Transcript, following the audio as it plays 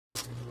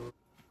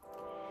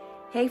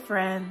Hey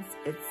friends,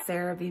 it's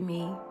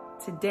Sarahbeme.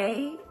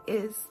 Today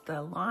is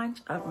the launch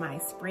of my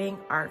spring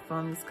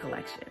ArtFoamies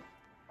collection.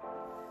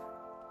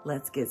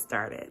 Let's get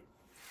started.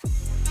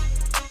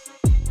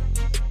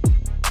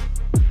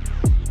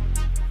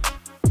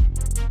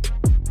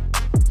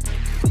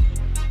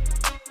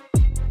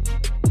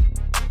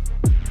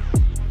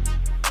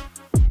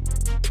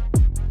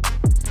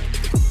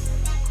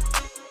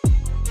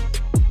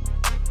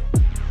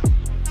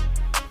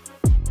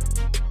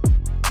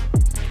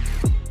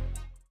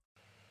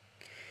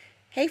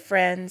 Hey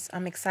friends,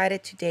 I'm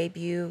excited to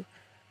debut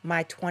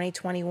my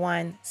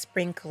 2021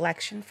 spring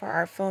collection for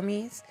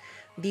ArtFoamies.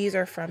 These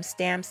are from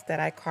stamps that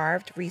I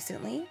carved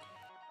recently.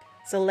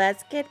 So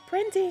let's get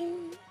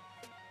printing.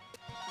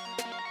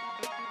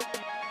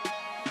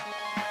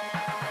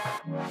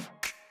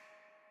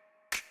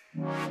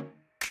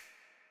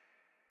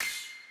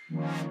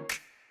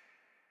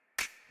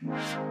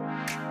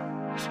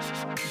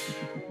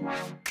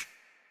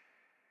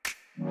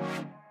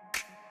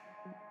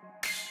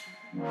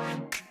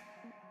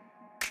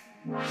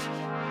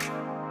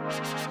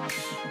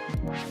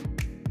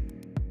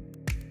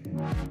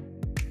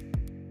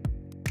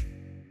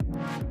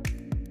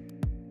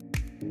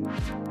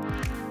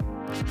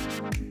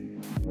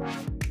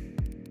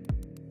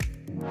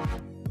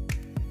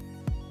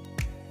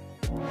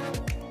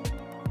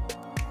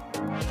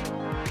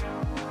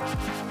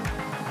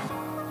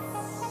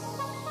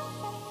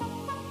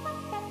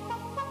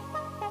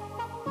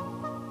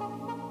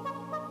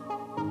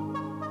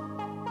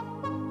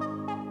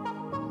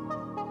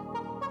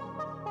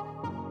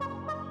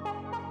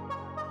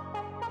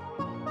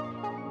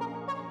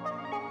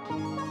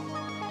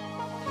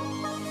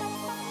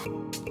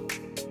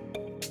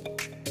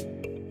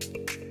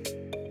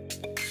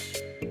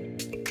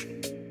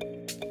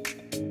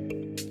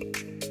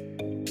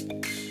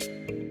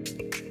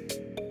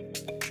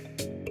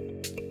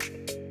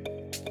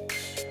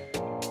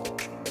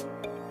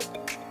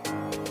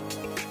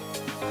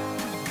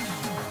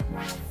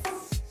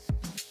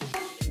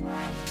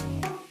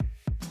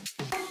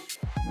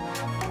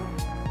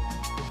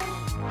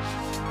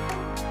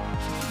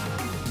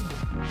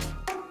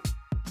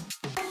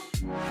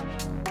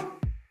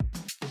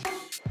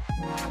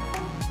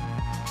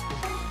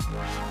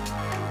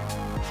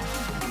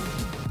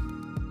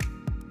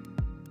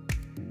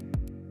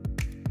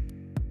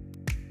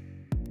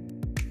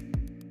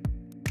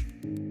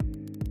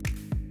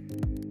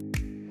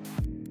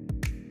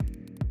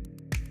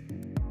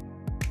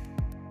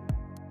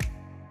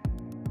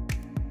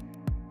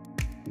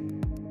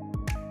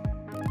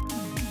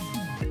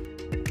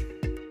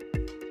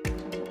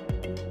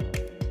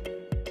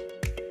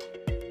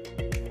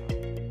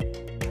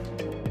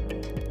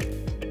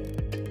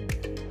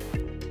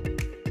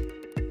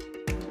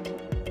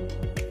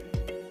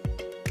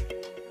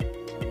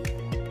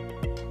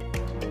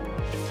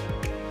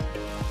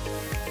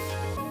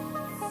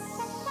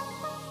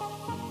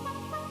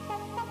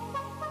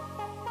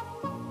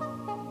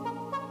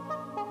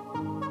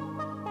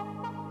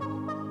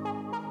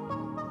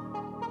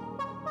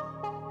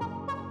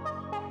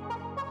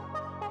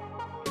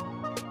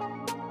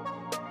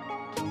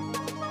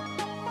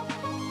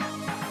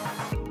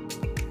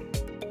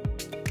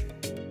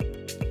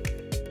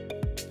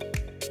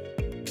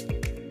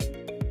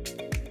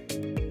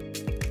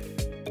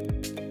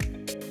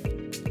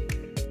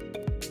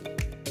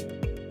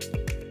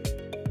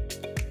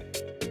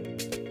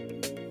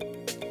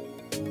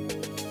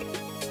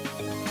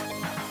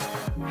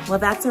 Well,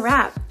 that's a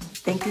wrap.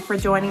 Thank you for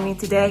joining me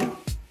today.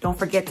 Don't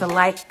forget to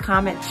like,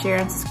 comment, share,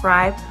 and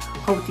subscribe.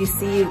 Hope to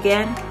see you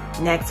again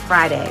next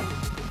Friday.